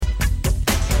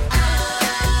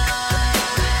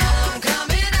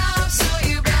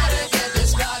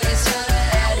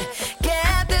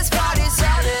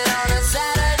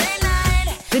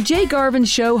Jay Garvin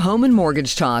Show Home and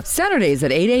Mortgage Talk, Saturdays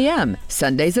at 8 a.m.,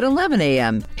 Sundays at 11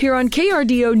 a.m. Here on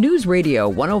KRDO News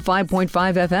Radio, 105.5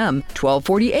 FM,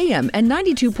 1240 a.m., and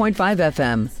 92.5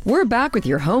 FM. We're back with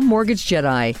your home mortgage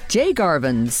Jedi, Jay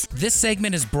Garvins. This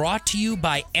segment is brought to you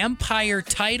by Empire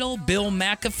Title, Bill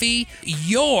McAfee,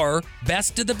 your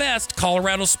best of the best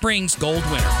Colorado Springs Gold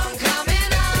winner.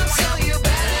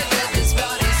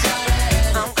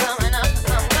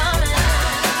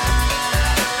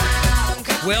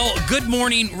 Well, good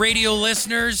morning, radio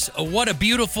listeners. What a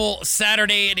beautiful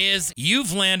Saturday it is.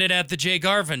 You've landed at the Jay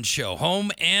Garvin Show, Home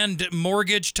and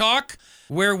Mortgage Talk,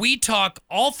 where we talk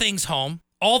all things home,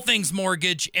 all things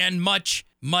mortgage, and much,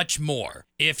 much more.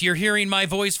 If you're hearing my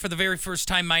voice for the very first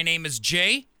time, my name is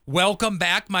Jay. Welcome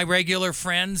back, my regular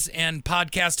friends and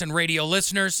podcast and radio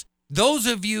listeners. Those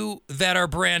of you that are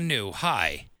brand new,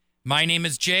 hi. My name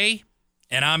is Jay,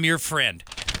 and I'm your friend.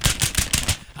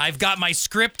 I've got my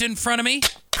script in front of me.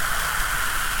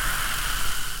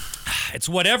 It's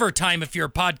whatever time if you're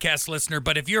a podcast listener,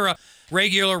 but if you're a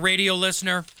regular radio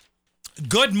listener,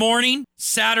 good morning.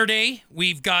 Saturday,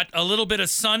 we've got a little bit of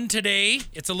sun today.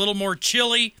 It's a little more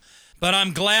chilly, but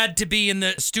I'm glad to be in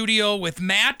the studio with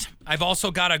Matt. I've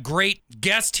also got a great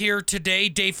guest here today,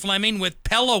 Dave Fleming with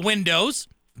Pella Windows.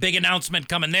 Big announcement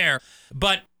coming there.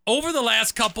 But over the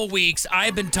last couple weeks,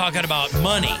 I've been talking about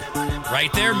money.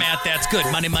 Right there, Matt, that's good.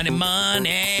 Money, money,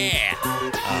 money.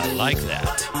 I like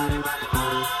that.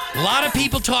 A lot of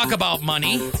people talk about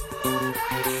money.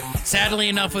 Sadly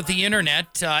enough, with the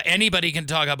internet, anybody can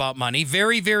talk about money.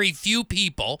 Very, very few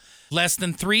people, less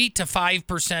than 3 to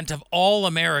 5% of all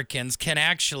Americans can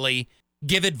actually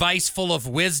give advice full of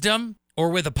wisdom or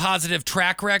with a positive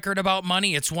track record about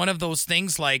money. It's one of those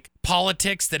things like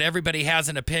politics that everybody has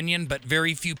an opinion, but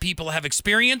very few people have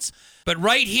experience. But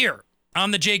right here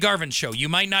on the Jay Garvin Show, you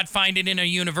might not find it in a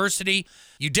university.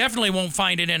 You definitely won't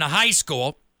find it in a high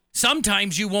school.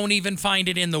 Sometimes you won't even find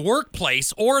it in the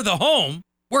workplace or the home.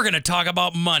 We're going to talk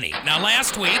about money. Now,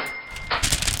 last week,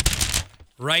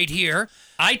 right here,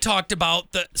 I talked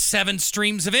about the 7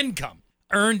 streams of income.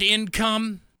 Earned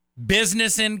income,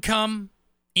 business income,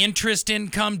 interest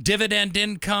income, dividend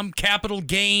income, capital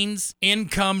gains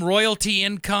income, royalty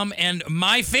income, and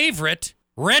my favorite,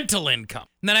 rental income.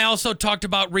 And then I also talked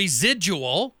about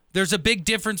residual. There's a big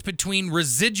difference between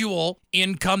residual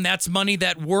income, that's money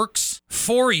that works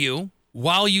for you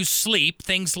while you sleep.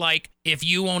 Things like if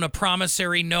you own a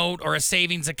promissory note or a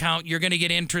savings account, you're going to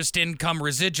get interest income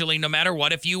residually no matter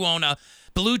what. If you own a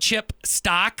blue chip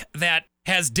stock that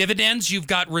has dividends, you've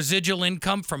got residual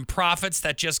income from profits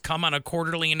that just come on a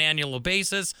quarterly and annual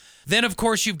basis. Then, of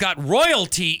course, you've got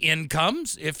royalty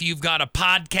incomes. If you've got a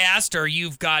podcast or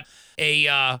you've got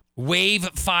a wave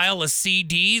file, a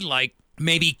CD, like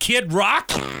maybe Kid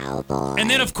Rock. And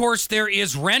then, of course, there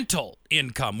is rental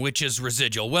income, which is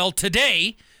residual. Well,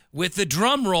 today, with the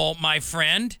drum roll, my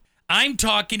friend, I'm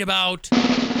talking about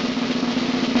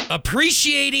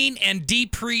appreciating and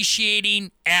depreciating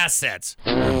assets.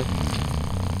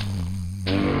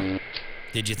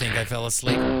 Did you think I fell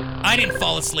asleep? I didn't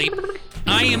fall asleep.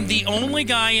 I am the only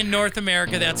guy in North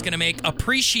America that's going to make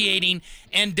appreciating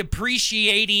and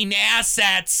depreciating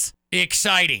assets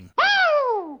exciting.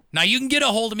 Now, you can get a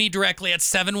hold of me directly at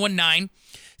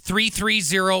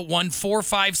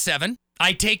 719-330-1457.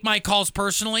 I take my calls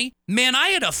personally. Man, I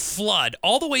had a flood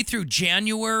all the way through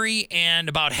January and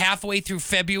about halfway through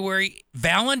February.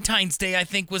 Valentine's Day, I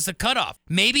think, was the cutoff.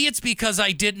 Maybe it's because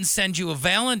I didn't send you a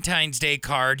Valentine's Day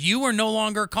card. You are no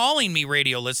longer calling me,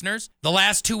 radio listeners. The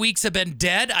last 2 weeks have been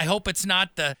dead. I hope it's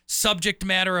not the subject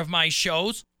matter of my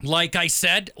shows. Like I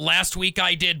said, last week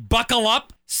I did Buckle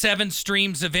Up, 7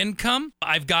 streams of income.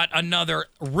 I've got another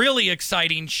really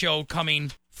exciting show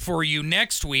coming for you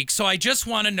next week. So I just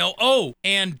want to know,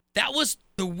 and that was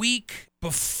the week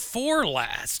before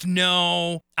last.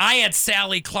 No, I had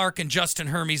Sally Clark and Justin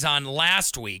Hermes on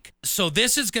last week. So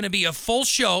this is going to be a full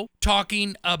show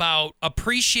talking about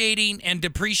appreciating and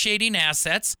depreciating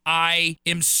assets. I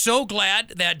am so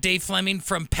glad that Dave Fleming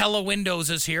from Pella Windows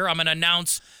is here. I'm going to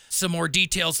announce some more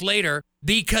details later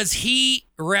because he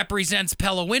represents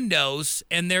Pella Windows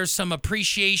and there's some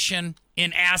appreciation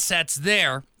in assets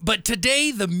there. But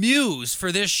today, the muse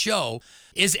for this show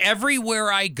is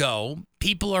everywhere I go,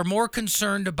 people are more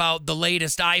concerned about the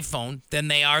latest iPhone than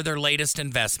they are their latest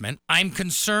investment. I'm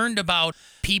concerned about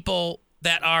people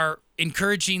that are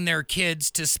encouraging their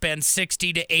kids to spend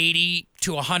 $60,000 to $80,000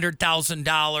 to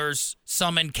 $100,000,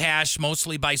 some in cash,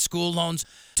 mostly by school loans,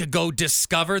 to go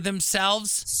discover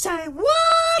themselves. Say what?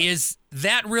 Is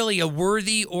that really a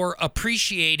worthy or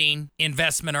appreciating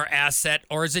investment or asset,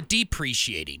 or is it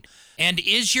depreciating? And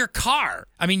is your car,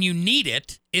 I mean, you need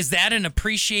it. Is that an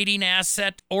appreciating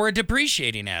asset or a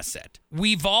depreciating asset?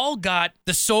 We've all got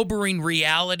the sobering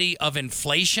reality of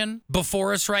inflation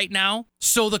before us right now.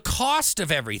 So the cost of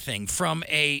everything from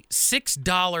a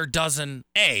 $6 dozen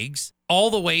eggs all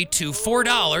the way to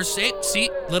 $4. See,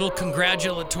 little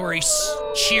congratulatory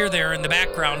cheer there in the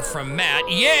background from Matt.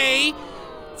 Yay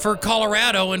for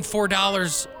Colorado and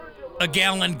 $4 a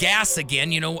gallon gas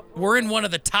again. You know, we're in one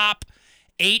of the top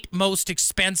 8 most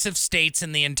expensive states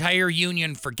in the entire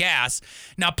union for gas.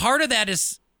 Now, part of that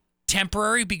is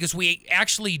temporary because we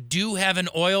actually do have an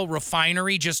oil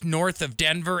refinery just north of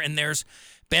Denver, and there's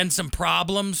been some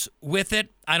problems with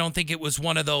it. I don't think it was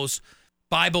one of those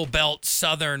Bible Belt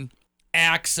Southern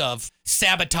acts of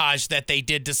sabotage that they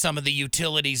did to some of the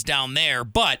utilities down there.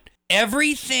 But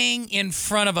everything in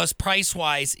front of us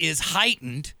price-wise is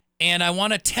heightened, and I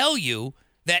want to tell you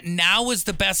that now is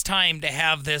the best time to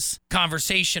have this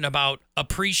conversation about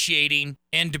appreciating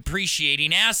and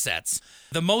depreciating assets.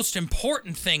 The most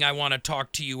important thing I want to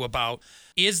talk to you about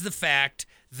is the fact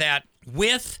that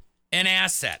with an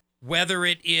asset, whether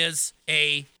it is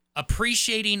a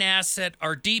appreciating asset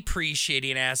or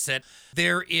depreciating asset,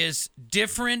 there is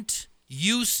different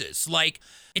uses. Like,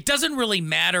 it doesn't really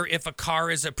matter if a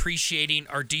car is appreciating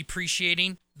or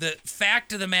depreciating. The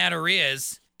fact of the matter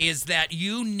is that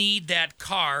you need that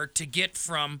car to get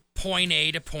from point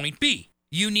A to point B.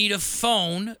 You need a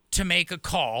phone to make a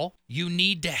call. You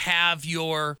need to have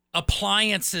your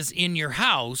appliances in your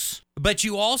house, but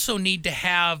you also need to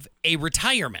have a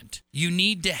retirement. You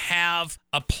need to have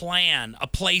a plan, a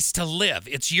place to live.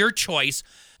 It's your choice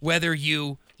whether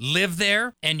you live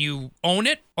there and you own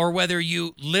it or whether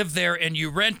you live there and you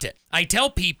rent it. I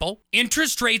tell people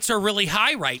interest rates are really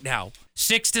high right now,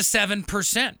 6 to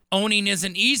 7%. Owning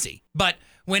isn't easy. But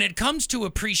when it comes to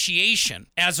appreciation,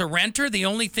 as a renter, the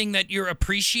only thing that you're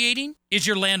appreciating is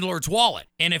your landlord's wallet.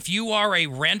 And if you are a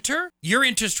renter, your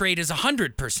interest rate is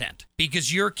 100%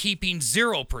 because you're keeping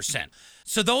 0%.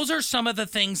 So those are some of the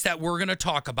things that we're going to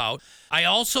talk about. I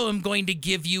also am going to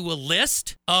give you a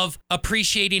list of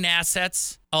appreciating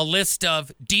assets, a list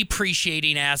of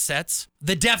depreciating assets,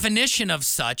 the definition of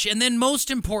such, and then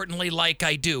most importantly, like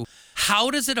I do,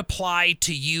 how does it apply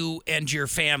to you and your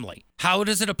family? How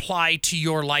does it apply to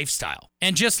your lifestyle?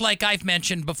 And just like I've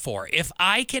mentioned before, if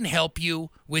I can help you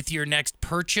with your next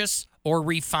purchase or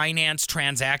refinance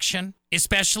transaction,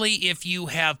 especially if you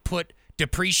have put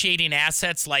depreciating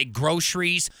assets like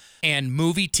groceries and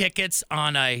movie tickets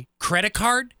on a credit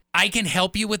card, I can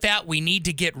help you with that. We need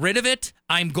to get rid of it.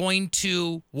 I'm going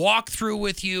to walk through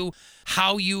with you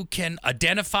how you can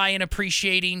identify an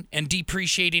appreciating and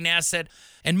depreciating asset.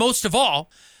 And most of all,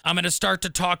 I'm going to start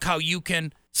to talk how you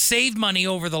can save money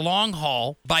over the long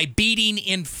haul by beating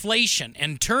inflation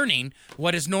and turning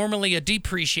what is normally a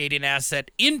depreciating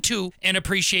asset into an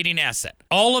appreciating asset.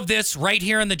 All of this right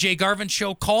here on the Jay Garvin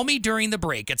Show. Call me during the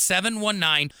break at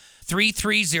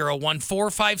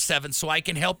 719-330-1457 so I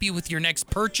can help you with your next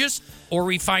purchase or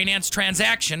refinance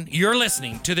transaction. You're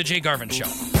listening to the Jay Garvin Show.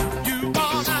 You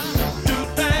wanna do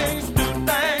things, good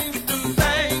things.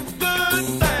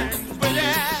 Well,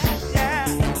 yeah.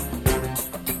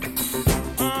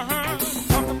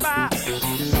 Talk about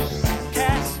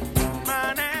cash,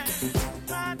 money.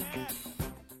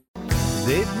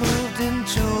 They'd moved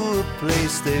into a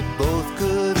place they both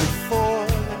could afford.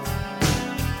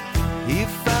 He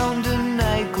found a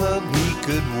nightclub he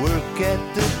could work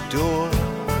at the door.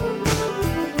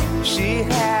 She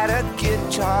had a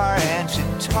guitar and she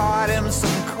taught him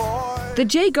some chords. The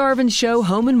Jay Garvin Show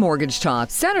Home and Mortgage Talk,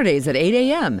 Saturdays at 8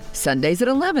 a.m., Sundays at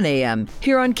 11 a.m.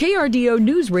 Here on KRDO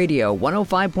News Radio,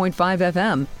 105.5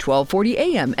 FM, 1240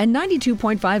 a.m. and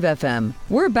 92.5 FM.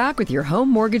 We're back with your home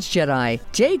mortgage Jedi,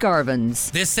 Jay Garvin's.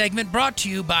 This segment brought to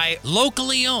you by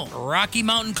locally owned Rocky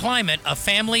Mountain Climate, a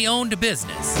family-owned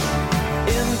business.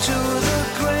 Into the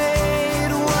great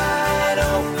wide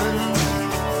open,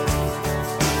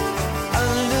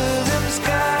 under them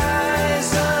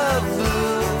skies of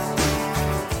blue.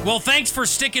 Well, thanks for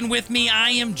sticking with me. I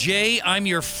am Jay. I'm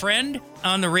your friend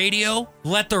on the radio.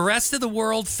 Let the rest of the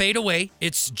world fade away.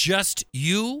 It's just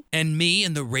you and me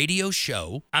and the radio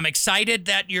show. I'm excited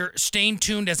that you're staying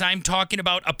tuned as I'm talking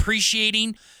about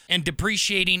appreciating and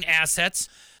depreciating assets.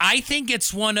 I think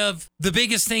it's one of the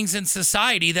biggest things in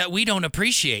society that we don't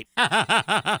appreciate. Did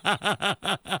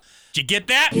you get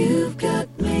that? You've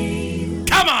got me.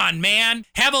 Come on, man.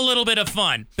 Have a little bit of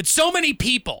fun. But so many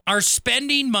people are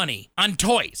spending money on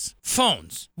toys,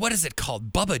 phones. What is it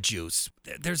called? Bubba juice.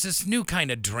 There's this new kind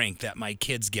of drink that my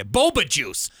kids get. Boba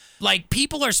juice. Like,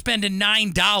 people are spending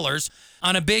 $9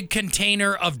 on a big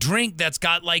container of drink that's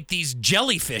got like these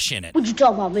jellyfish in it. What you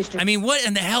talking about, mister? I mean, what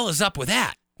in the hell is up with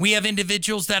that? We have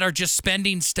individuals that are just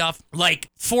spending stuff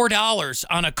like $4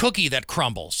 on a cookie that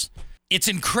crumbles. It's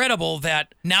incredible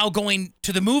that now going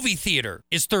to the movie theater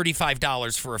is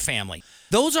 $35 for a family.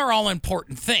 Those are all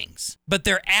important things, but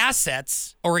they're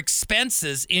assets or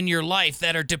expenses in your life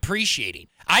that are depreciating.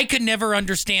 I could never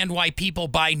understand why people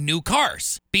buy new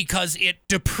cars because it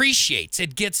depreciates.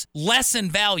 It gets less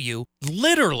in value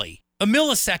literally a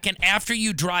millisecond after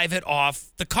you drive it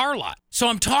off the car lot. So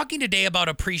I'm talking today about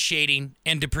appreciating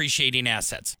and depreciating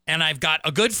assets. And I've got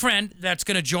a good friend that's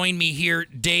going to join me here,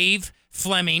 Dave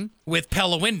Fleming with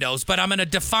Pella Windows, but I'm going to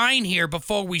define here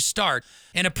before we start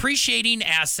an appreciating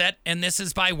asset, and this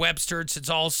is by Webster's. It's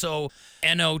also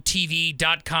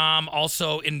NOTV.com,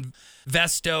 also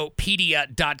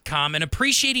Investopedia.com. An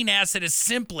appreciating asset is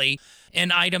simply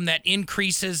an item that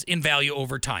increases in value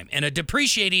over time, and a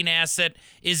depreciating asset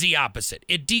is the opposite.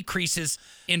 It decreases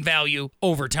in value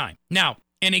over time. Now,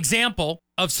 an example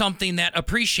of something that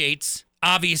appreciates,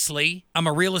 obviously, I'm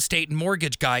a real estate and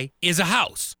mortgage guy, is a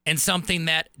house. And something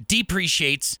that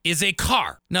depreciates is a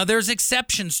car. Now, there's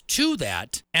exceptions to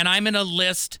that, and I'm going to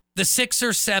list the 6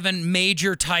 or 7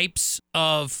 major types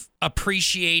of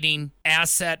appreciating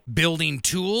asset building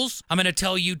tools. I'm going to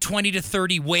tell you 20 to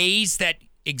 30 ways that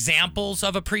examples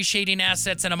of appreciating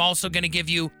assets, and I'm also going to give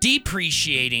you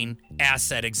depreciating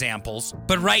asset examples.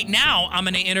 But right now, I'm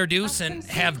going to introduce and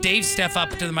have Dave step up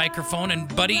to the microphone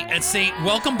and buddy and say,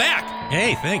 welcome back.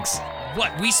 Hey, thanks.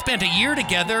 What, we spent a year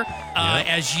together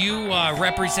as you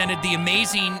represented the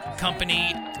amazing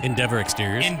company Endeavor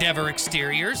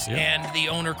Exteriors. Yep. And the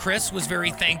owner, Chris, was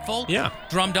very thankful. Yeah.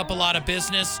 Drummed up a lot of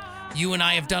business. You and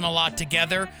I have done a lot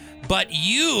together. But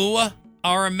you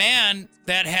are a man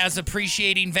that has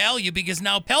appreciating value because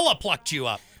now Pella plucked you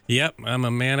up. Yep, I'm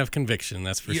a man of conviction,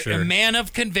 that's for sure. A man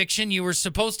of conviction. You were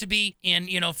supposed to be in,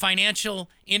 financial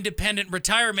independent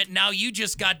retirement. Now you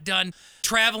just got done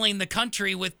traveling the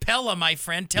country with Pella, my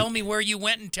friend. Tell me where you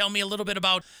went and tell me a little bit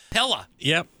about Pella.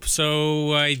 Yep,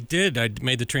 so I did. I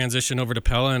made the transition over to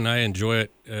Pella, and I enjoy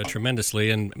it tremendously.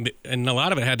 And a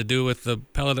lot of it had to do with the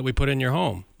Pella that we put in your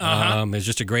home. It's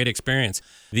just a great experience.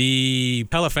 The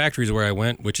Pella factory is where I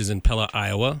went, which is in Pella,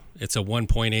 Iowa. It's a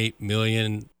 1.8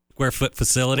 million square foot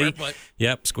facility.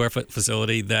 Square foot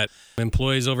facility that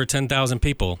employs over 10,000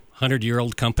 people,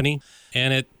 100-year-old company.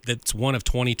 And it's one of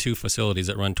 22 facilities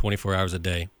that run 24 hours a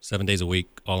day, 7 days a week,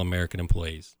 all-American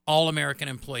employees. All-American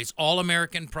employees,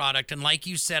 all-American product. And like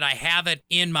you said, I have it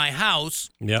in my house.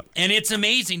 Yep. And it's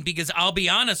amazing because I'll be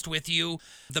honest with you,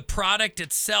 the product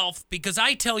itself, because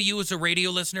I tell you as a radio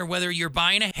listener, whether you're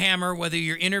buying a hammer, whether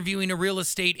you're interviewing a real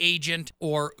estate agent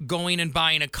or going and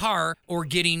buying a car or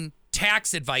getting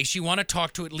tax advice, you want to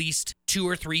talk to at least 2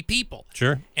 or 3 people.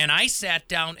 Sure. And I sat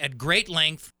down at great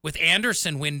length with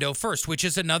Anderson Window first, which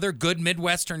is another good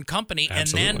Midwestern company.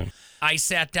 Absolutely. And then I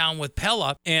sat down with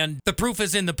Pella, and the proof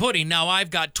is in the pudding. Now I've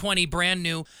got 20 brand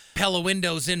new Pella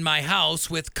windows in my house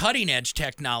with cutting edge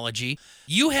technology.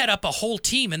 You head up a whole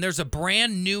team, and there's a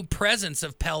brand new presence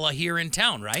of Pella here in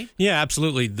town, right? Yeah,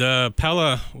 absolutely. The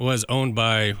Pella was owned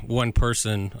by one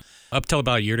person up till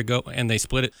about a year ago, and they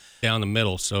split it down the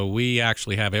middle. So we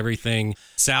actually have everything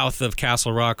south of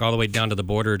Castle Rock all the way down to the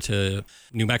border to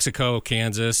New Mexico,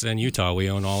 Kansas, and Utah. We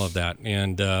own all of that.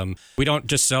 And we don't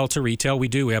just sell to retail. We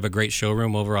do. We have a great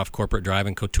showroom over off Corporate Drive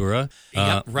in Kotura.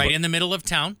 In the middle of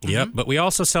town. Yep. But we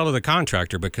also sell to the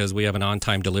contractor because we have an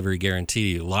on-time delivery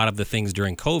guarantee. A lot of the things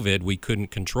during COVID we couldn't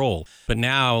control. But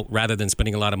now, rather than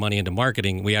spending a lot of money into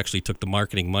marketing, we actually took the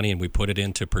marketing money and we put it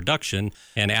into production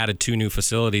and added 2 new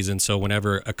facilities. And so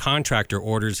whenever a contractor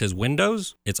orders his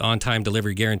windows, it's on-time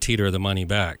delivery guaranteed or the money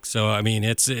back. So, I mean,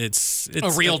 it's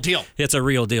a real deal. It's a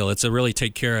real deal. It's a really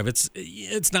take care of.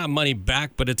 It's not money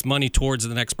back, but it's money towards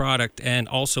the next product, and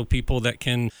also people that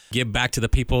can give back to the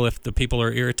people if the people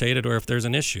are irritated or if there's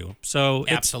an issue. So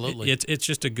absolutely, it's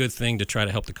just a good thing to try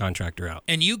to help the contractor out.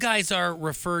 And you guys are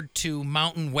referred to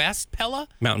Mountain West Pella?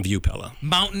 Mountain View Pella.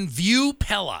 Mountain View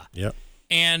Pella. Yep.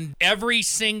 And every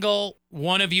single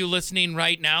one of you listening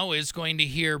right now is going to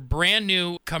hear brand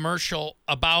new commercial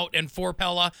about and for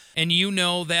Pella. And you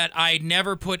know that I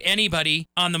never put anybody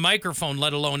on the microphone,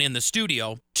 let alone in the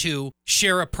studio, to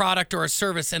share a product or a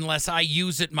service unless I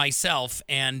use it myself.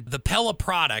 And the Pella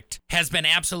product has been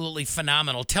absolutely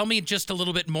phenomenal. Tell me just a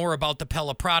little bit more about the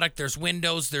Pella product. There's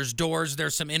windows, there's doors,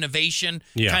 there's some innovation.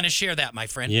 Yeah. Kind of share that, my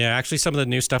friend. Yeah, actually some of the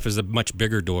new stuff is the much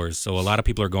bigger doors. So a lot of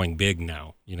people are going big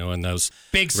now, and those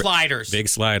big sliders. Big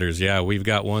sliders, yeah. We've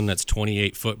got one that's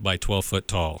 28 foot by 12 foot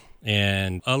tall.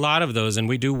 And a lot of those, and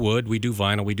we do wood, we do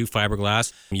vinyl, we do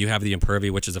fiberglass. You have the Impervi,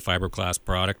 which is a fiberglass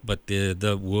product, but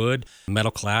the wood,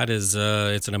 metal clad is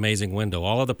it's an amazing window.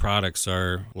 All of the products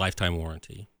are lifetime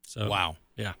warranty. So wow.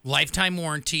 Yeah. Lifetime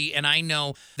warranty. And I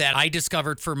know that I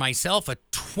discovered for myself a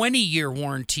 20-year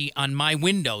warranty on my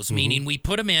windows, meaning we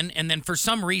put them in, and then for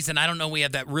some reason, I don't know, we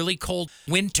had that really cold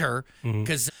winter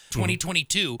because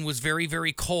 2022 was very,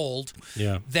 very cold.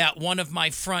 Yeah. That one of my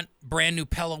front brand new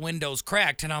Pella windows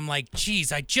cracked, and I'm like,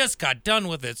 geez, I just got done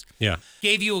with this. Yeah.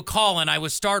 Gave you a call, and I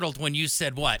was startled when you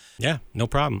said what? Yeah, no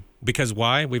problem. Because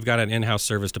why? We've got an in-house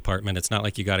service department. It's not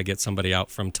like you got to get somebody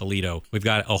out from Toledo. We've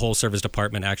got a whole service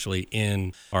department actually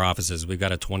in our offices. We've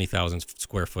got a 20,000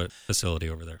 square foot facility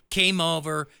over there. Came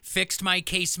over, fixed my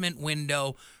casement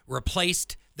window,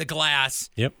 replaced the glass.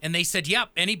 Yep. And they said, yep,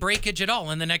 any breakage at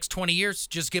all in the next 20 years,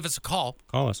 just give us a call.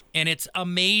 Call us. And it's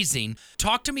amazing.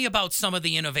 Talk to me about some of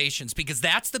the innovations, because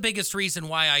that's the biggest reason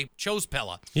why I chose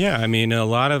Pella. Yeah, I mean, a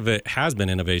lot of it has been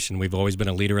innovation. We've always been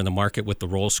a leader in the market with the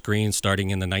roll screen.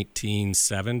 Starting in the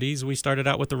 1970s, we started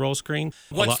out with the roll screen.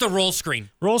 What's the roll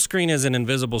screen? Roll screen is an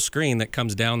invisible screen that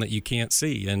comes down that you can't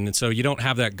see. And so you don't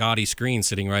have that gaudy screen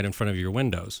sitting right in front of your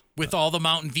windows. With all the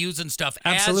mountain views and stuff.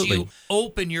 Absolutely. As you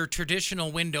open your traditional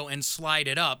window and slide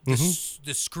it up,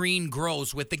 the screen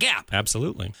grows with the gap.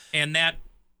 Absolutely. And that,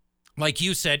 like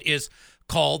you said, is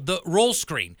called the roll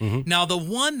screen. Now, the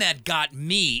one that got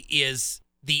me is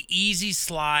the Easy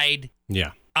Slide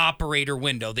Yeah. operator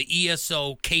window, the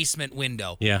ESO casement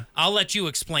window. Yeah. I'll let you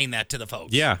explain that to the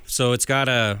folks. Yeah, so it's got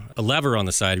a lever on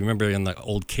the side. Remember in the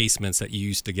old casements that you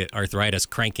used to get arthritis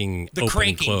cranking The open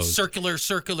cranking, and close? circular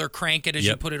crank it as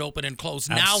you put it open and close.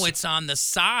 Now it's on the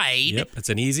side. Yep, it's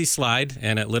an easy slide,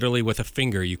 and it literally with a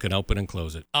finger you can open and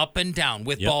close it. Up and down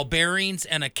with ball bearings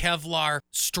and a Kevlar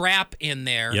strap in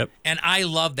there. Yep. And I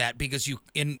love that because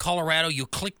in Colorado, you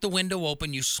click the window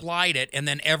open, you slide it, and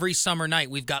then every summer night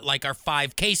we've got like our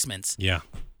 5 casements. Yeah.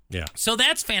 Yeah. So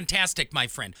that's fantastic, my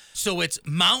friend. So it's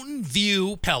Mountain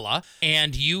View Pella,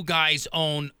 and you guys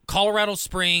own Colorado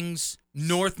Springs,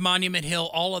 North Monument Hill,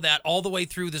 all of that, all the way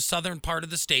through the southern part of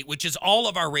the state, which is all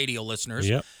of our radio listeners.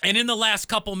 Yep. And in the last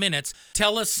couple minutes,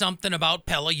 tell us something about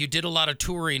Pella. You did a lot of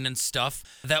touring and stuff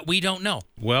that we don't know.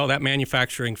 Well, that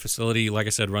manufacturing facility, like I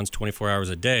said, runs 24 hours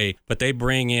a day, but they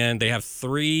have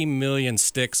 3 million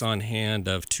sticks on hand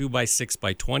of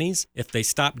 2x6x20s. If they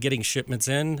stop getting shipments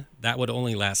in, that would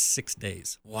only last 6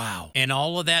 days. Wow. And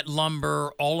all of that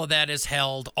lumber, all of that is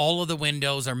held, all of the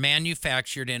windows are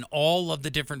manufactured in all of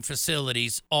the different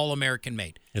facilities, all American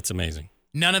made. It's amazing.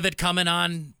 None of it coming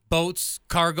on boats,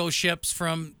 cargo ships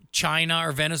from China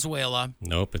or Venezuela.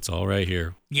 Nope, it's all right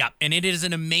here. Yeah, and it is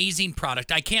an amazing product.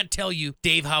 I can't tell you,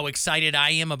 Dave, how excited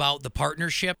I am about the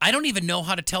partnership. I don't even know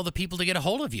how to tell the people to get a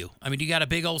hold of you. I mean, you got a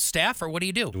big old staff, or what do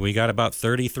you do? We got about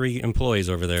 33 employees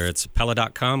over there. It's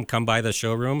Pella.com. Come by the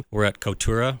showroom. We're at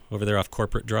Coutura over there off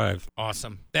Corporate Drive.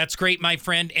 Awesome. That's great, my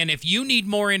friend. And if you need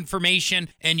more information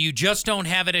and you just don't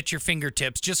have it at your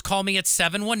fingertips, just call me at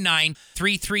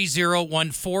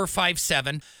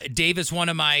 719-330-1457. Dave is one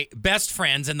of my best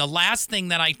friends. And the last thing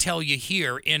that I tell you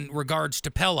here in regards to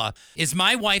Pella is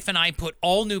my wife and I put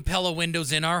all new Pella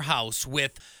windows in our house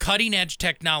with cutting edge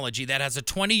technology that has a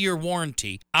 20-year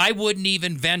warranty. I wouldn't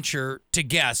even venture to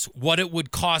guess what it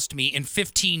would cost me in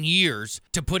 15 years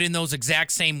to put in those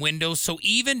exact same windows. So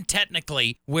even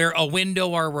technically where a window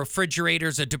or a refrigerator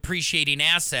is a depreciating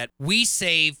asset, we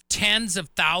save tens of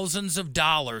thousands of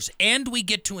dollars and we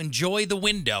get to enjoy the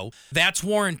window that's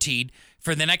warranted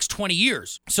for the next 20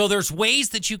 years. So there's ways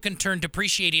that you can turn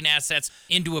depreciating assets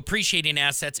into appreciating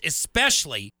assets,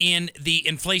 especially in the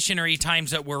inflationary times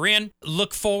that we're in.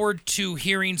 Look forward to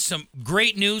hearing some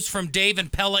great news from Dave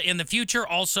and Pella in the future.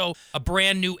 Also, a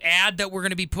brand new ad that we're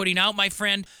going to be putting out, my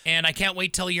friend, and I can't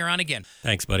wait till you're on again.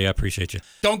 Thanks, buddy. I appreciate you.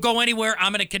 Don't go anywhere.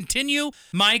 I'm going to continue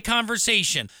my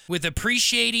conversation with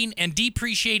appreciating and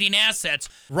depreciating assets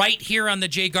right here on the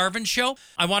Jay Garvin Show.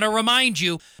 I want to remind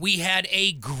you, we had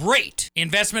a great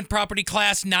investment property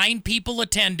class. 9 people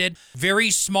attended.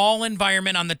 Very small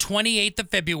environment on the 28th of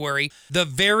February. The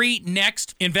very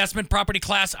next investment property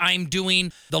class I'm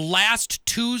doing the last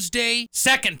Tuesday,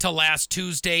 second to last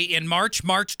Tuesday in March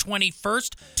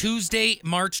 21st. Tuesday,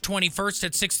 March 21st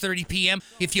at 6:30 p.m.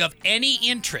 If you have any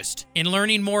interest in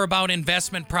learning more about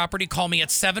investment property, call me at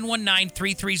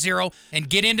 719-330 and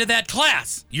get into that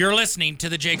class. You're listening to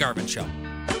The Jay Garvin Show.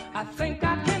 I think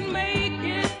I can make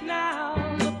it now.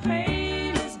 The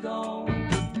pain is gone.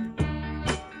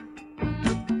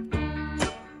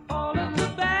 All of the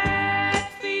bad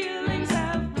feelings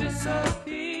have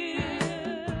disappeared.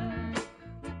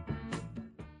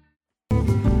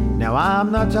 Now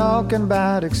I'm not talking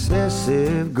about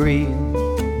excessive greed,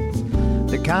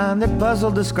 the kind that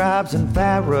puzzle the scribes and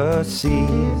Pharisees.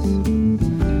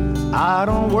 I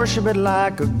don't worship it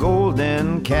like a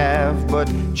golden calf, but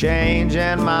change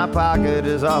in my pocket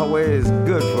is always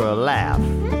good for a laugh.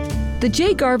 The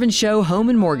Jay Garvin Show Home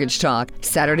and Mortgage Talk,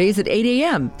 Saturdays at 8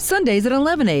 a.m., Sundays at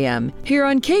 11 a.m., here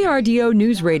on KRDO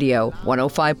News Radio,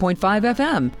 105.5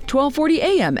 FM, 1240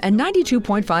 a.m., and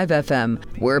 92.5 FM.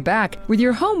 We're back with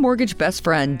your home mortgage best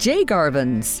friend, Jay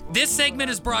Garvins. This segment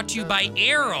is brought to you by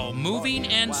Arrow Moving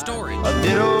and Storage. A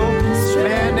ditto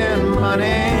spending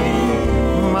money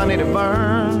to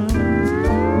burn,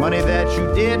 money that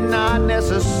you did not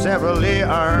necessarily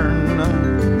earn.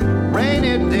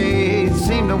 Rainy days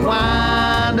seem to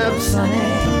wind up sunny,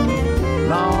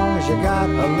 long as you got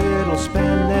a little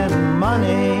spending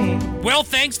money. Well,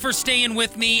 thanks for staying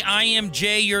with me. I am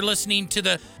Jay. You're listening to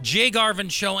the Jay Garvin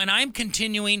Show, and I'm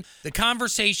continuing the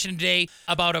conversation today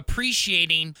about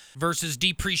appreciating versus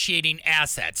depreciating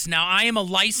assets. Now, I am a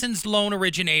licensed loan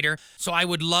originator, so I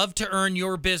would love to earn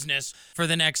your business for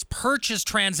the next purchase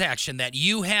transaction that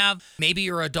you have, maybe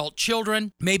your adult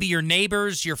children, maybe your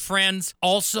neighbors, your friends.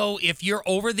 Also, if you're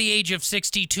over the age of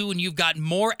 62 and you've got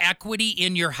more equity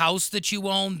in your house that you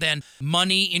own than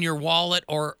money in your wallet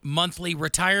or monthly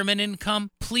retirement income,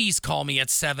 please call me at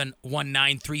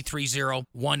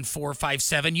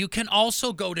 719-330-1457. You can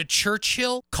also go to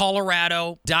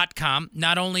churchillcolorado.com.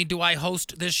 Not only do I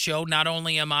host this show, not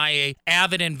only am I an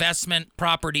avid investment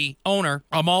property owner,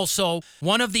 I'm also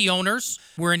one of the owners.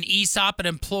 We're an ESOP, an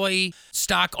employee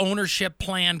stock ownership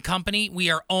plan company. We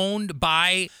are owned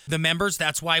by the members.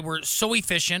 That's why we're so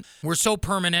efficient. We're so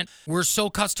permanent. We're so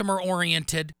customer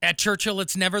oriented. At Churchill,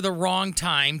 it's never the wrong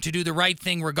time to do the right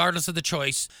thing, regardless of the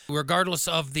choice, regardless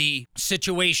of the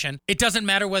situation. It doesn't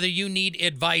matter whether you need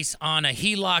advice on a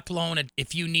HELOC loan,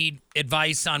 if you need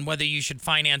advice on whether you should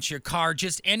finance your car,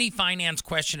 just any finance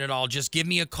question at all, just give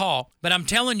me a call. But I'm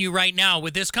telling you right now,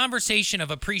 with this conversation of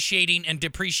appreciating and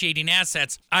depreciating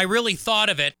assets, I really thought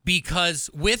of it because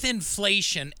with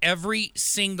inflation, every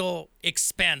single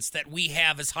expense that we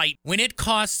have is heightened. When it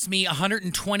costs me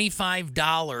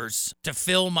 $125 to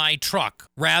fill my truck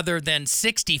rather than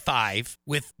 $65,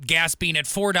 with gas being at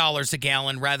 $4 a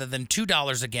gallon rather than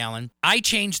 $2 a gallon, I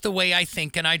changed the way I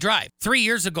think and I drive. 3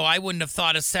 years ago, I wouldn't have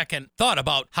thought a second thought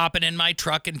about hopping in my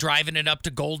truck and driving it up to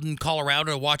Golden,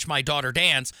 Colorado to watch my daughter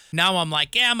dance. Now I'm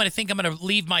like, I'm going to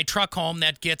leave my truck home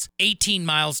that gets 18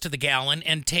 miles to the gallon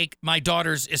and take my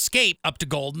daughter's Escape up to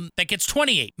Golden that gets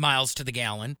 28 miles to the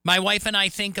gallon. My wife and I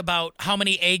think about how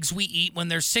many eggs we eat when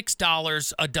they're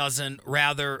 $6 a dozen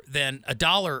rather than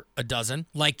 $1 a dozen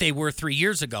like they were 3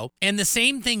 years ago. And the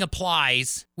same thing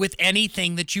applies with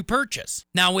anything that you purchase.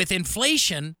 Now, with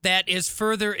inflation, that is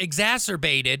further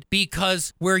exacerbated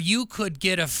because where you could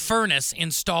get a furnace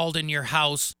installed in your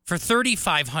house for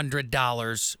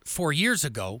 $3,500 4 years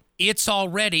ago, it's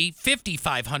already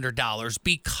 $5,500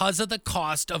 because of the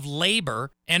cost of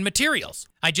labor and materials.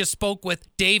 I just spoke with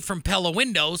Dave from Pella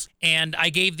Windows, and I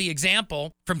gave the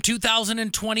example from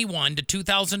 2021 to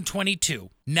 2022.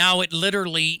 Now it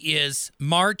literally is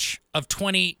March of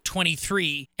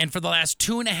 2023, and for the last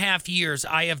 2.5 years,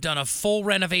 I have done a full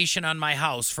renovation on my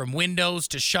house, from windows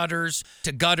to shutters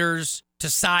to gutters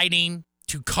to siding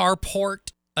to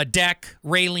carport, a deck,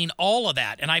 railing, all of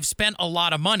that. And I've spent a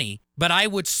lot of money, but I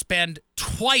would spend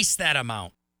twice that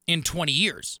amount in 20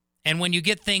 years. And when you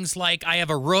get things like, I have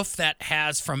a roof that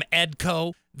has from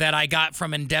Edco that I got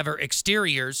from Endeavor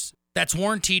Exteriors that's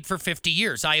warranted for 50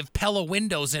 years. I have Pella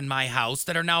windows in my house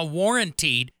that are now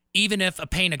warranted even if a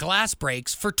pane of glass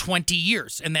breaks for 20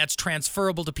 years. And that's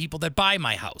transferable to people that buy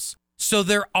my house. So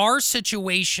there are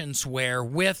situations where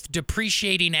with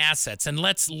depreciating assets, and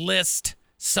let's list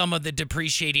some of the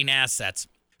depreciating assets.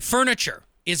 Furniture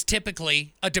is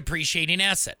typically a depreciating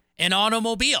asset. An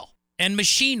automobile and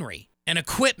machinery and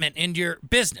equipment in your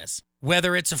business,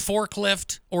 whether it's a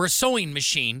forklift or a sewing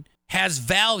machine, has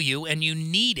value and you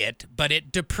need it, but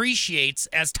it depreciates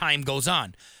as time goes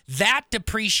on. That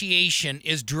depreciation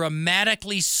is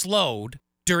dramatically slowed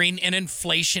during an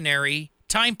inflationary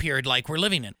time period like we're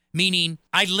living in. Meaning,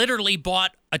 I literally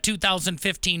bought a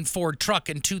 2015 Ford truck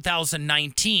in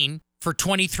 2019 for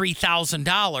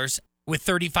 $23,000 with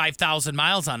 35,000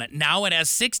 miles on it. Now it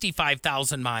has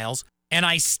 65,000 miles, and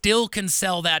I still can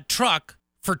sell that truck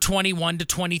for $21,000 to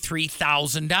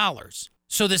 $23,000.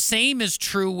 So the same is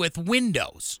true with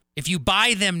windows. If you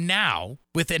buy them now,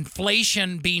 with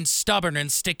inflation being stubborn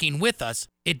and sticking with us,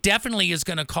 it definitely is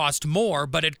going to cost more,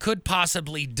 but it could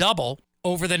possibly double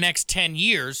over the next 10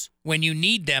 years when you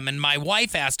need them. And my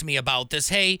wife asked me about this.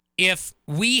 Hey, if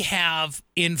we have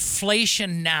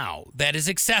inflation now that is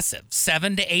excessive,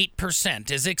 7 to 8%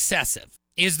 is excessive,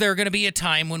 is there going to be a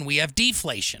time when we have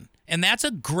deflation? And that's a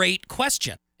great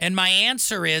question. And my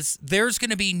answer is there's going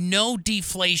to be no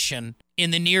deflation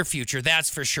in the near future. That's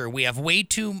for sure. We have way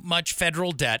too much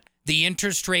federal debt. The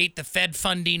interest rate, the Fed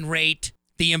funding rate,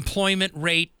 the employment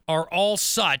rate are all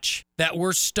such that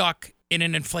we're stuck in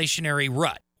an inflationary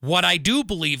rut. What I do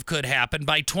believe could happen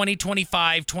by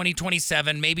 2025,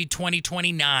 2027, maybe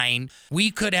 2029, we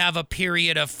could have a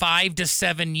period of 5 to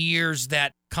 7 years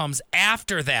that comes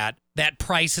after that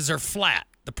prices are flat.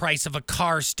 The price of a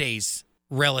car stays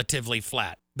relatively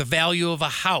flat. The value of a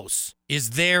house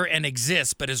is there and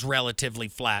exists, but is relatively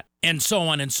flat, and so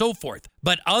on and so forth.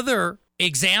 But other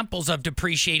examples of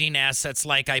depreciating assets,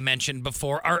 like I mentioned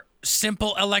before, are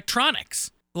simple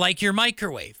electronics, like your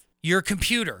microwave, your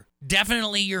computer,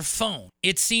 definitely your phone.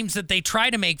 It seems that they try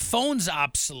to make phones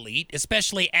obsolete,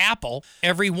 especially Apple,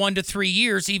 every 1 to 3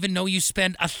 years, even though you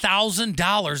spend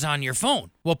 $1,000 on your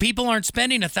phone. Well, people aren't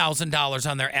spending $1,000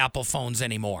 on their Apple phones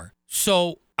anymore.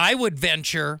 So I would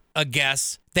venture a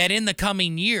guess that in the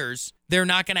coming years, they're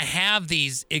not going to have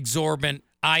these exorbitant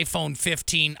iPhone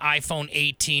 15, iPhone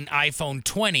 18, iPhone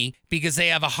 20, because they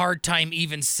have a hard time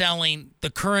even selling the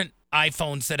current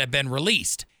iPhones that have been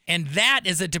released. And that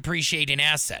is a depreciating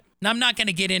asset. Now, I'm not going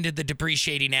to get into the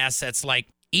depreciating assets like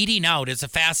eating out is the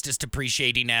fastest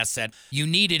depreciating asset. You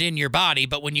need it in your body,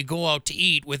 but when you go out to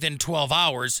eat within 12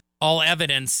 hours, all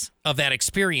evidence of that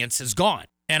experience is gone.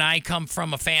 And I come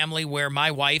from a family where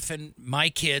my wife and my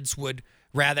kids would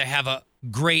rather have a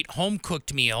great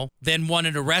home-cooked meal than one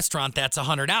at a restaurant that's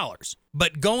 $100.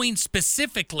 But going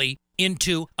specifically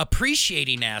into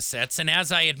appreciating assets, and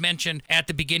as I had mentioned at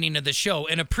the beginning of the show,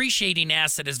 an appreciating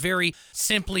asset is very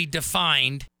simply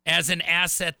defined as an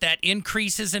asset that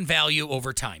increases in value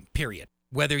over time, period,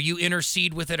 whether you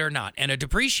intercede with it or not. And a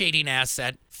depreciating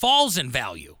asset falls in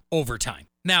value over time.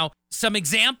 Now, some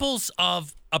examples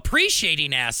of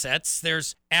appreciating assets,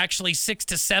 there's actually 6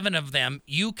 to 7 of them.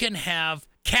 You can have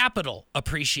capital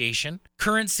appreciation,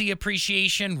 currency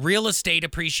appreciation, real estate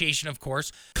appreciation, of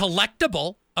course,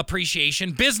 collectible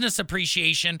appreciation, business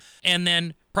appreciation, and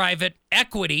then private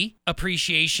equity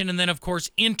appreciation, and then, of course,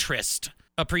 interest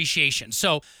appreciation.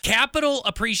 So capital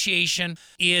appreciation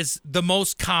is the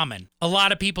most common. A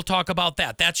lot of people talk about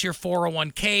that. That's your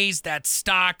 401ks, that's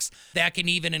stocks. That can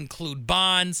even include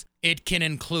bonds. It can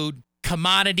include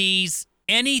commodities,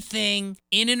 anything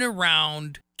in and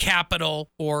around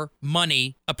capital or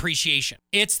money appreciation.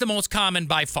 It's the most common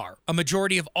by far. A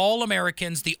majority of all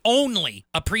Americans, the only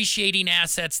appreciating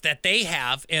assets that they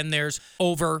have, and there's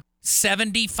over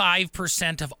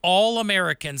 75% of all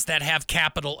Americans that have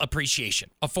capital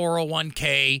appreciation. A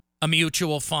 401k, a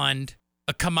mutual fund,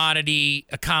 a commodity,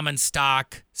 a common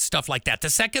stock, stuff like that. The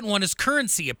second one is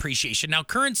currency appreciation. Now,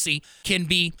 currency can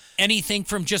be anything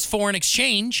from just foreign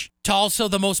exchange to also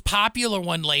the most popular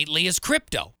one lately is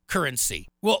cryptocurrency.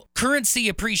 Well, currency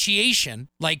appreciation,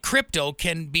 like crypto,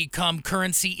 can become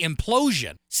currency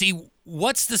implosion. See,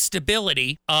 what's the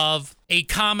stability of a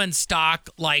common stock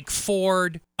like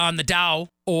Ford on the Dow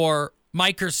or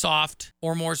Microsoft,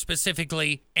 or more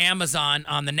specifically, Amazon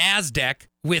on the NASDAQ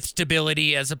with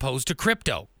stability as opposed to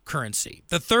cryptocurrency?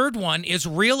 The third one is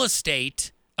real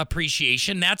estate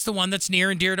appreciation. That's the one that's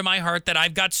near and dear to my heart that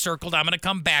I've got circled. I'm going to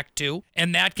come back to.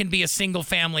 And that can be a single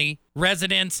family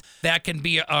residence. That can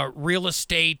be a real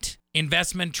estate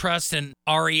investment trust and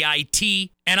REIT.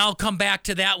 And I'll come back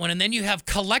to that one. And then you have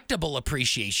collectible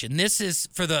appreciation. This is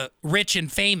for the rich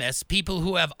and famous, people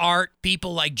who have art,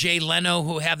 people like Jay Leno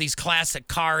who have these classic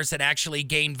cars that actually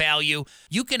gain value.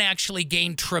 You can actually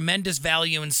gain tremendous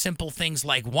value in simple things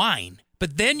like wine.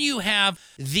 But then you have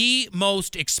the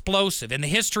most explosive in the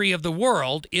history of the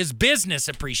world is business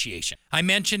appreciation. I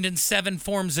mentioned in 7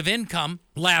 forms of income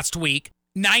last week,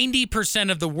 90%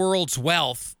 of the world's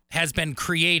wealth has been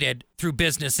created through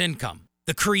business income.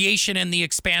 The creation and the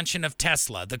expansion of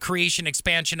Tesla, the creation,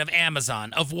 expansion of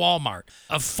Amazon, of Walmart,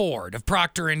 of Ford, of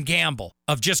Procter & Gamble,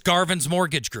 of just Garvin's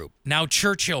Mortgage Group, now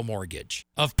Churchill Mortgage,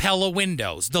 of Pella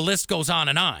Windows. The list goes on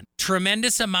and on.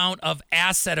 Tremendous amount of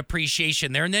asset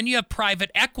appreciation there. And then you have private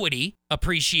equity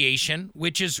appreciation,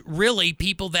 which is really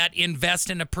people that invest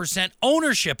in a percent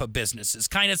ownership of businesses,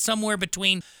 kind of somewhere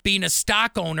between being a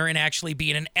stock owner and actually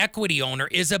being an equity owner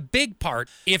is a big part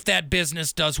if that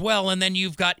business does well. And then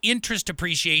you've got interest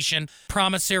appreciation,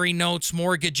 promissory notes,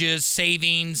 mortgages,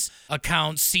 savings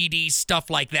accounts, CDs, stuff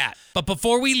like that. But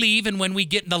before we leave and when we we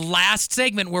get in the last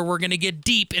segment where we're going to get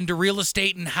deep into real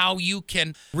estate and how you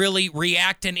can really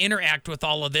react and interact with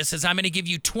all of this, is I'm going to give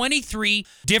you 23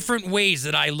 different ways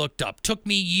that I looked up. Took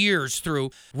me years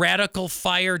through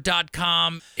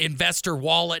radicalfire.com,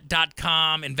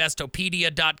 investorwallet.com,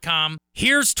 investopedia.com.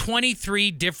 Here's 23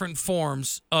 different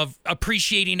forms of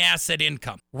appreciating asset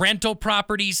income. Rental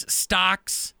properties,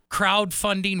 stocks,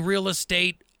 crowdfunding real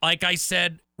estate, like I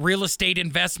said, real estate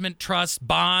investment trusts,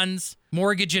 bonds,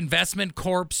 mortgage investment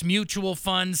corps, mutual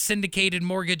funds, syndicated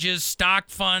mortgages, stock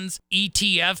funds,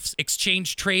 ETFs,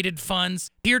 exchange traded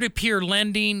funds, peer-to-peer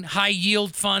lending, high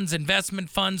yield funds, investment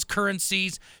funds,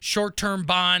 currencies, short-term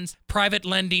bonds, private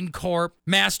lending corp,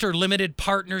 master limited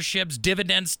partnerships,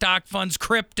 dividend stock funds,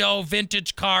 crypto,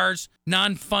 vintage cars,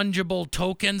 non-fungible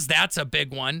tokens. That's a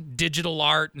big one. Digital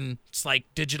art and it's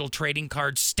like digital trading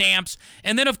cards, stamps,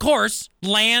 and then of course,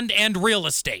 land and real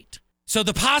estate. So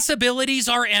the possibilities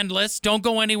are endless. Don't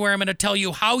go anywhere. I'm going to tell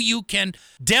you how you can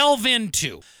delve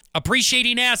into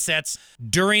appreciating assets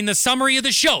during the summary of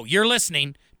the show. You're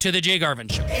listening to The Jay Garvin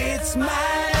Show. It's my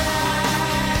life,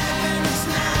 and it's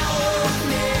now or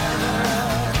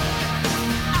never.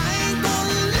 I ain't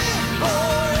gonna live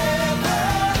forever.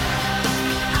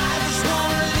 I just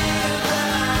wanna live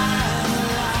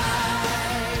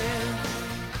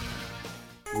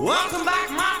the life. Welcome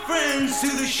back, my friends, to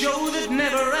the show that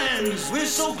never ends. We're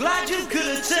so glad you could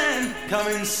attend. Come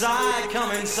inside,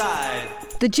 come inside.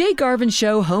 The Jay Garvin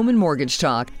Show Home and Mortgage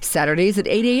Talk, Saturdays at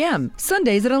 8 a.m.,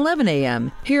 Sundays at 11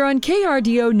 a.m., here on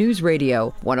KRDO News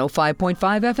Radio, 105.5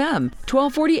 FM,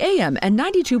 1240 a.m., and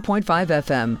 92.5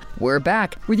 FM. We're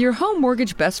back with your home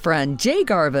mortgage best friend, Jay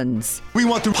Garvins. We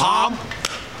want to pump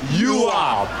you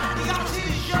up. You gotta see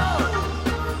the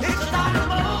show. It's a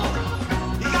dynamo.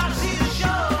 You gotta see the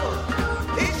show.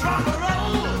 It's rock and roll.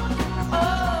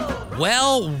 Oh.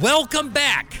 Well, welcome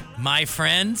back, my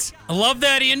friends. I love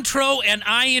that intro, and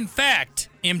I, in fact,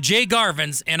 am Jay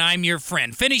Garvins, and I'm your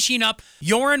friend. Finishing up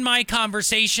your and my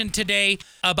conversation today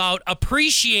about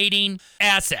appreciating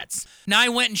assets. Now, I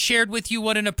went and shared with you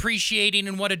what an appreciating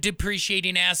and what a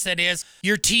depreciating asset is.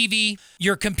 Your TV,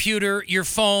 your computer, your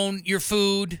phone, your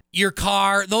food, your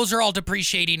car, those are all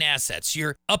depreciating assets.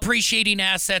 Your appreciating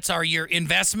assets are your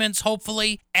investments,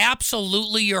 hopefully.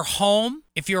 Absolutely your home.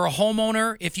 If you're a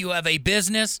homeowner, if you have a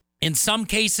business, in some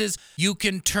cases, you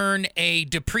can turn a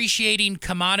depreciating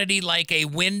commodity like a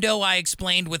window I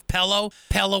explained with Pella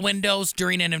windows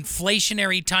during an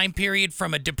inflationary time period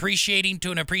from a depreciating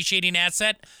to an appreciating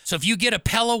asset. So if you get a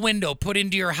Pella window put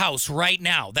into your house right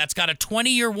now, that's got a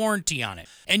 20-year warranty on it,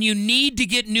 and you need to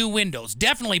get new windows,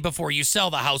 definitely before you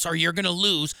sell the house, or you're going to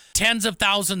lose tens of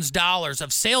thousands of dollars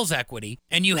of sales equity,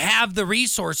 and you have the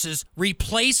resources,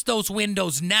 replace those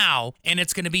windows now, and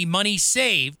it's going to be money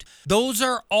saved. Those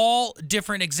are all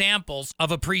different examples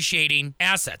of appreciating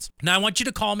assets. Now, I want you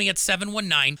to call me at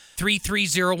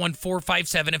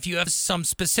 719-330-1457 if you have some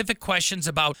specific questions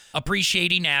about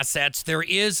appreciating assets. There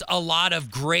is a lot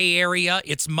of gray area.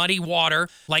 It's muddy water.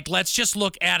 Like, let's just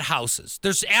look at houses.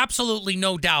 There's absolutely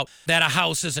no doubt that a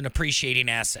house is an appreciating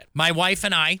asset. My wife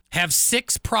and I have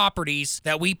 6 properties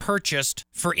that we purchased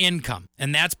for income,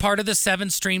 and that's part of the 7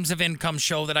 Streams of Income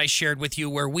show that I shared with you,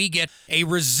 where we get a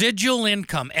residual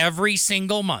income every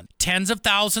single month. Tens of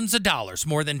thousands of dollars,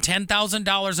 more than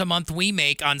 $10,000 a month we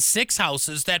make on 6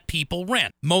 houses that people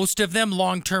rent. Most of them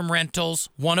long-term rentals.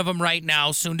 One of them right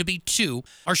now, soon to be 2,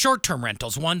 are short-term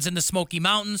rentals. One's in the Smoky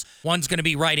Mountains. One's going to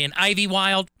be right in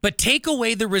Ivywild. But take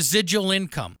away the residual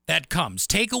income that comes.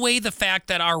 Take away the fact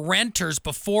that our renters,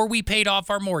 before we paid off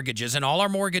our mortgages, and all our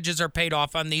mortgages are paid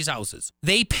off on these houses,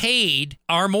 they paid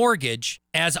our mortgage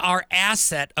as our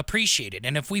asset appreciated.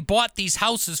 And if we bought these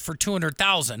houses for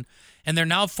 $200,000 and they're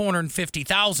now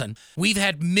 $450,000, we've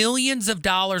had millions of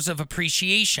dollars of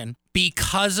appreciation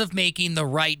because of making the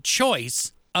right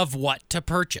choice of what to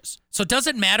purchase. So it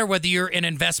doesn't matter whether you're an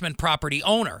investment property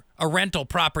owner, a rental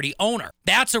property owner.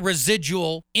 That's a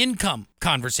residual income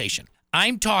conversation.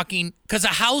 I'm talking, because a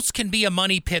house can be a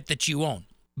money pit that you own.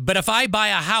 But if I buy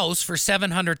a house for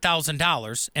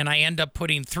 $700,000 and I end up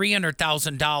putting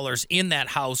 $300,000 in that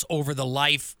house over the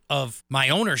life of my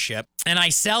ownership, and I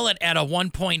sell it at a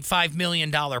 $1.5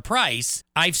 million price,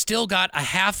 I've still got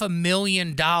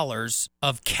 $500,000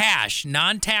 of cash,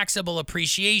 non-taxable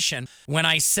appreciation when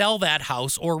I sell that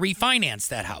house or refinance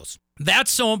that house.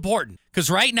 That's so important, because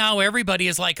right now everybody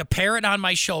is like a parrot on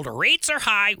my shoulder. Rates are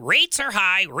high, rates are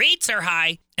high, rates are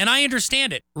high. And I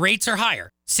understand it. Rates are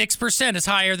higher. 6% is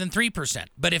higher than 3%.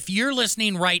 But if you're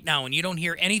listening right now and you don't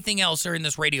hear anything else during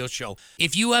this radio show,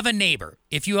 if you have a neighbor,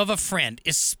 if you have a friend,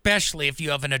 especially if you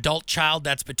have an adult child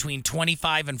that's between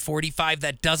 25 and 45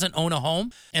 that doesn't own a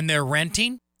home and they're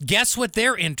renting, Guess what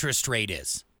their interest rate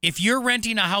is? If you're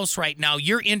renting a house right now,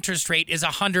 your interest rate is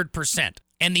 100%.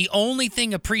 And the only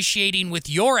thing appreciating with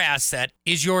your asset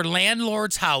is your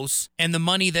landlord's house and the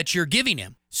money that you're giving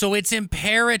him. So it's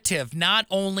imperative not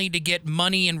only to get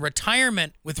money in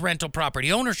retirement with rental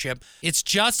property ownership, it's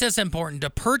just as important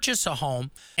to purchase a home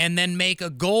and then make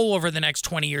a goal over the next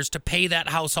 20 years to pay that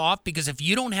house off. Because if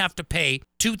you don't have to pay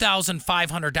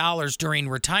 $2,500 during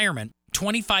retirement,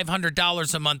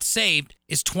 $2,500 a month saved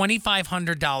is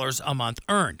 $2,500 a month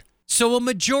earned. So a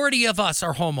majority of us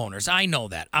are homeowners. I know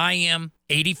that. I am.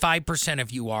 85%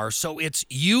 of you are. So it's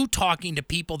you talking to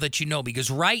people that you know, because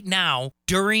right now,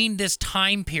 during this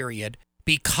time period,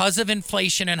 because of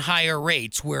inflation and higher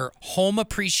rates, where home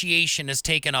appreciation has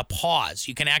taken a pause,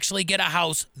 you can actually get a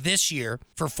house this year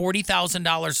for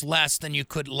 $40,000 less than you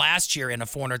could last year in a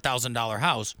 $400,000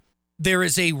 house. There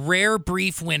is a rare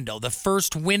brief window, the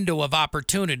first window of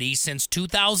opportunity since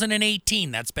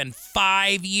 2018, that's been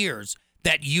 5 years,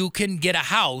 that you can get a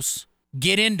house,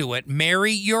 get into it,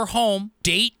 marry your home,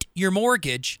 date your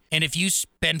mortgage, and if you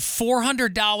spend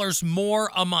 $400 more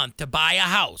a month to buy a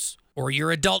house, or your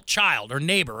adult child or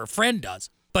neighbor or friend does,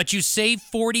 but you save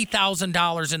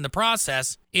 $40,000 in the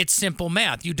process, it's simple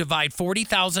math. You divide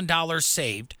 $40,000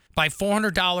 saved by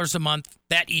 $400 a month,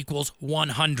 that equals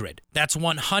 100. That's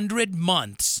 100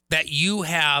 months that you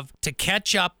have to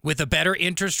catch up with a better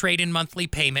interest rate and monthly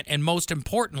payment, and most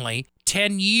importantly,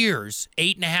 10 years,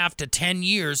 8.5 to 10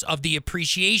 years of the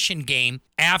appreciation game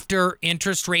after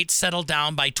interest rates settle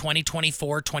down by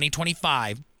 2024,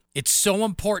 2025. It's so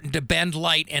important to bend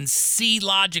light and see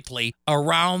logically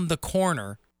around the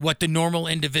corner what the normal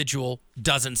individual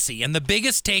doesn't see. And the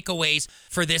biggest takeaways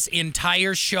for this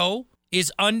entire show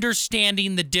is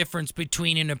understanding the difference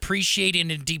between an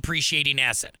appreciating and depreciating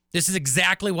asset. This is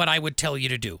exactly what I would tell you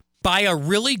to do. Buy a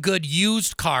really good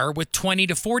used car with 20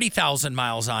 to 40,000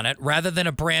 miles on it rather than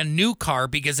a brand new car,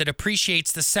 because it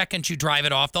appreciates the second you drive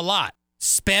it off the lot.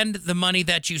 Spend the money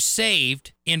that you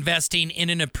saved investing in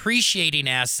an appreciating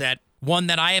asset. One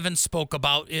that I haven't spoke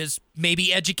about is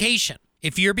maybe education.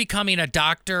 If you're becoming a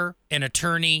doctor, an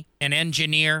attorney, an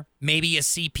engineer, maybe a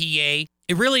CPA,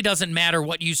 it really doesn't matter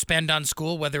what you spend on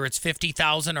school, whether it's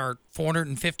 $50,000 or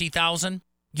 $450,000.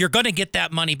 You're going to get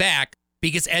that money back,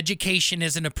 because education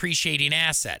is an appreciating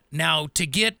asset. Now, to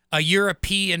get a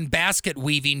European basket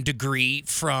weaving degree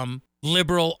from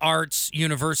Liberal Arts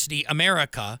University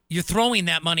America, you're throwing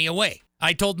that money away.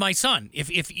 I told my son,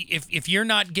 if you're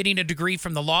not getting a degree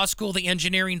from the law school, the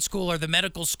engineering school, or the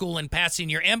medical school and passing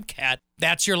your MCAT,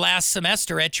 that's your last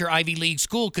semester at your Ivy League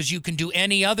school, because you can do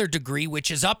any other degree, which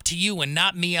is up to you and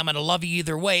not me. I'm going to love you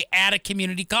either way, at a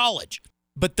community college.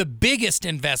 But the biggest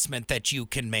investment that you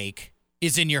can make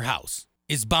is in your house.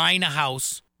 Is buying a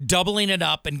house, doubling it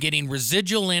up, and getting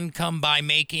residual income by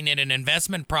making it an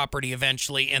investment property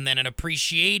eventually, and then an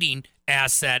appreciating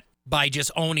asset by just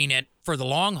owning it for the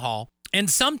long haul. And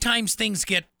sometimes things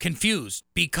get confused,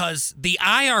 because the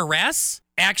IRS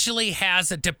actually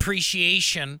has a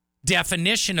depreciation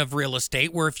definition of real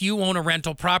estate, where if you own a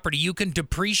rental property, you can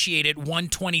depreciate it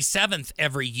 1/27th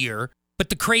every year. But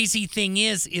the crazy thing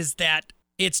is that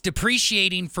it's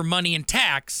depreciating for money and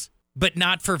tax, but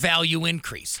not for value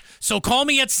increase. So call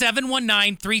me at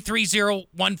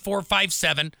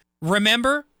 719-330-1457.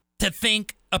 Remember to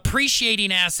think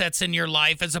appreciating assets in your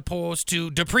life as opposed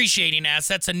to depreciating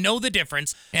assets, and know the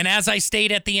difference. And as I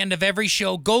state at the end of every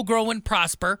show, go grow and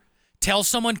prosper. Tell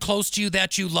someone close to you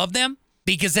that you love them,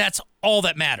 because that's all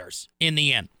that matters in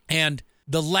the end. And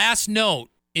the last note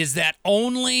is that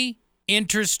only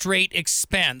interest rate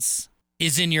expense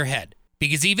is in your head.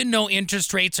 Because even though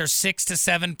interest rates are 6 to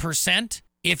 7%,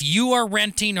 if you are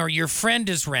renting or your friend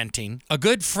is renting, a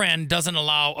good friend doesn't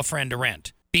allow a friend to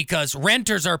rent, because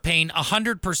renters are paying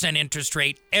 100% interest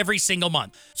rate every single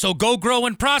month. So go grow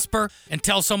and prosper, and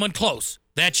tell someone close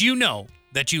that you know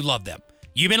that you love them.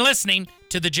 You've been listening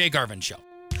to The Jay Garvin Show.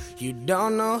 You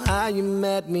don't know how you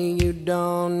met me, you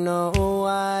don't know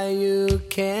why you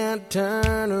can't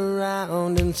turn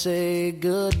around and say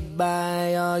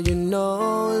goodbye. All you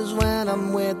know is when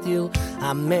I'm with you,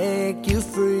 I make you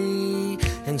free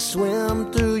and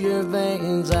swim through your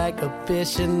veins like a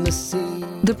fish in the sea.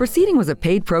 The proceeding was a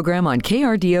paid program on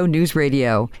KRDO News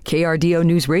Radio. KRDO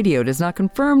News Radio does not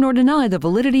confirm nor deny the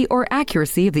validity or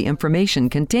accuracy of the information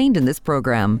contained in this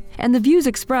program, and the views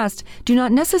expressed do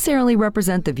not necessarily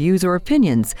represent the views or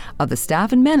opinions of the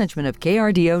staff and management of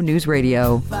KRDO News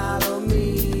Radio.